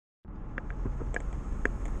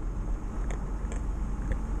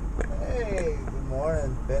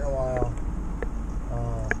morning. Been a while.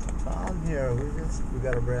 I'm here. We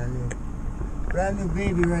got a brand new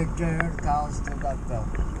baby right there. The cow's still got the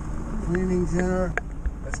cleanings in her.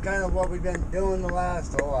 That's kind of what we've been doing the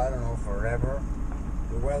last, I don't know, forever.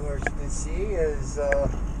 The weather, as you can see, has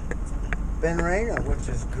been raining, which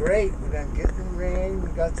is great. We've been getting rain. We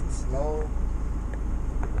got some snow.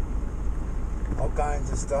 All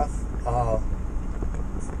kinds of stuff.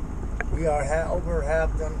 We are over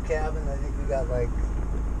half done calving. I think we got like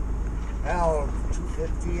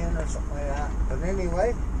 250 in or something like that. But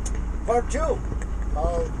anyway, part two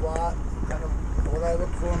of what I look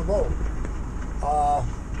for in a bull.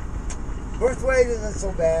 Birth weight isn't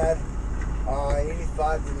so bad.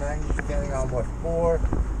 85 to 90, depending on what for.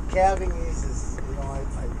 Calving age is, I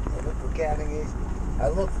look for calving age. I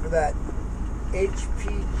look for that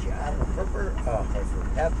HP,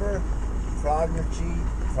 heifer,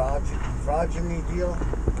 progeny deal.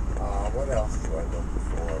 What else do I look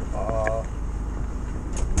for?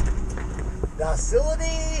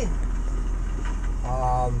 Docility.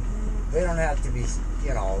 They don't have to be,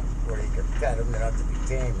 where you can pet them. They don't have to be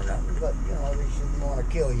tame or nothing. But, they shouldn't want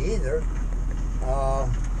to kill you either.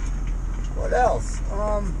 What else? I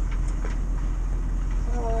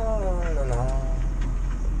don't know.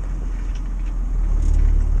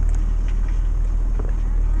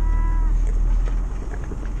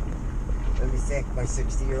 Let me think. My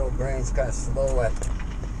 60-year-old brain's kind of slow at, I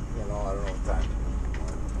don't know what time.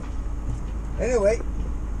 Anyway,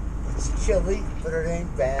 it's chilly, but it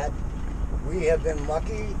ain't bad. We have been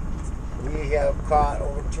lucky. We have caught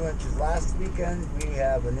over 2 inches last weekend. We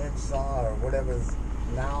have an inch or whatever is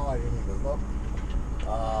now. I didn't even look.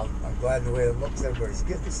 I'm glad the way it looks. Everybody's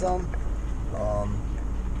getting some.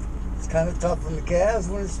 It's kind of tough on the calves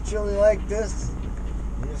when it's chilly like this.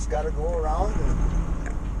 You just got to go around and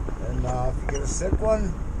if you get a sick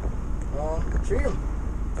one, treat them.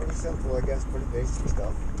 Pretty simple, I guess. Pretty basic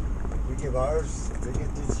stuff. We give ours, to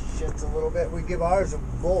get these shits a little bit, we give ours a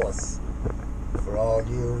bolus. For all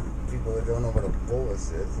you people that don't know what a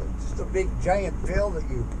bolus is, it's just a big giant pill that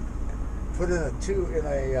you put in an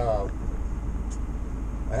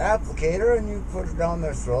applicator, and you put it down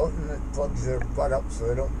their throat, and it plugs their butt up so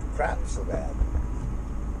they don't crap so bad.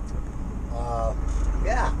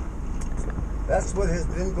 Yeah, that's what has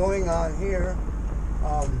been going on here.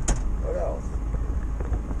 What else?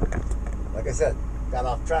 Like I said, got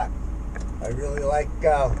off track. I really like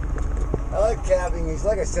calving these.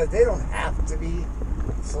 Like I said, they don't have to be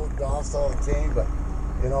so docile and tame, but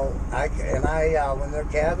when they're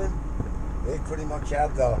calving, they pretty much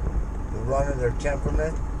have the run of their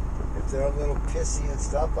temperament. If they're a little pissy and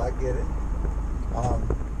stuff, I get it.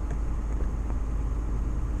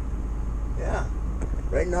 Yeah.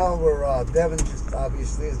 Right now Devin just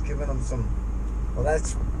obviously is giving them some. Well,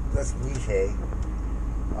 that's wheat hay.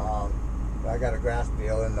 I got a grass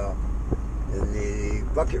bale in the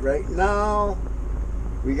bucket right now.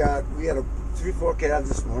 We had 3-4 calves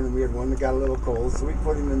this morning. We had one that got a little cold, so we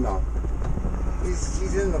put him in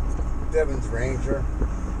he's in the Devin's Ranger.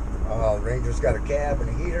 Ranger's got a cab and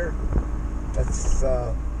a heater. That's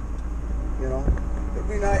it'd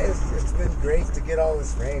be nice. It's been great to get all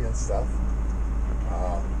this rain and stuff.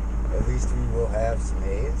 At least we will have some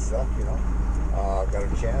hay and stuff, got a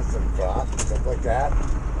chance at a crop and stuff like that.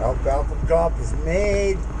 Alfalfa crop is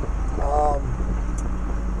made.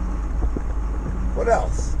 What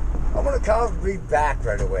else? I'm gonna read back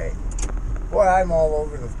right away. Boy, I'm all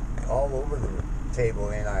over the table,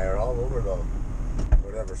 ain't I? Or all over the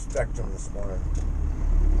whatever spectrum this morning.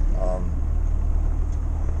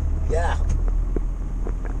 Yeah.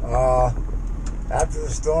 After the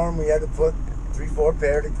storm, we had to put 3-4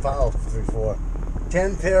 pair to file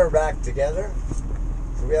 10 pair back together.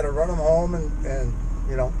 So we had to run them home and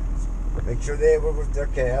make sure they were with their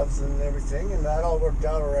calves and everything, and that all worked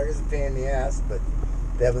out alright. It's a pain in the ass, but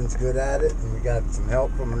Devin's good at it, and we got some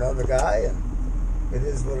help from another guy, and it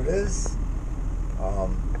is what it is.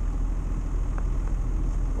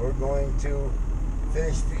 We're going to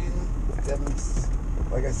finish feeding. Devin's,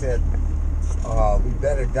 like I said, we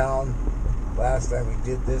bedded down last time we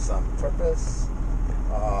did this on purpose.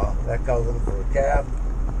 That cow's looking for a calf.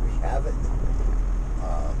 We have it.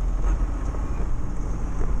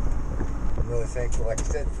 I'm really thankful, like I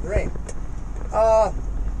said, for the rain.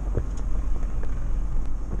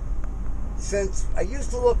 Since I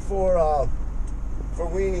used to look for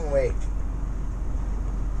weaning weight,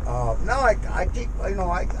 now I keep I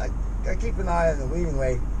keep an eye on the weaning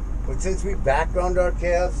weight. But since we background our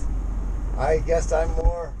calves, I guess I'm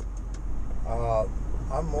more on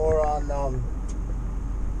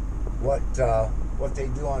what they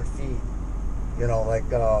do on feed.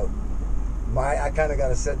 I kind of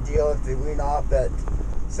got a set deal. If they wean off at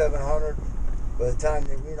 700, by the time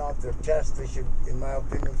they wean off their chest, they should, in my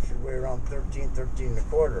opinion, should weigh around 13 and a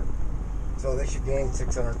quarter. So they should gain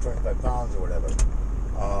 625 pounds or whatever.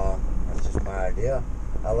 That's just my idea.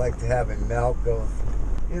 I like to have a milk of,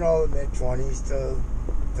 mid-20s to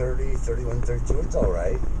 30, 31, 32. It's all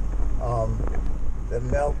right. The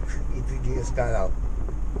milk EPG is kind of,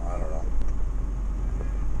 I don't know,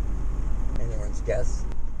 anyone's guess.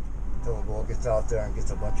 Until the bull gets out there and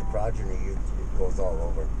gets a bunch of progeny, it goes all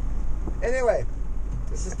over. Anyway,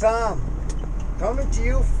 this is Tom, coming to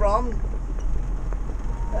you from,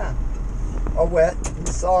 a wet and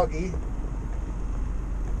soggy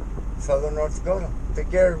southern North Dakota. Take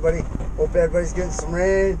care, everybody. Hope everybody's getting some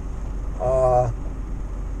rain.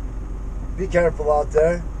 Be careful out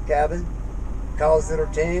there, calving. Cows that are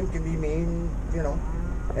tame can be mean,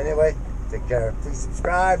 Anyway, take care. Please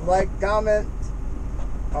subscribe, like, comment.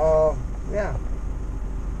 Yeah.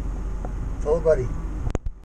 Tell everybody.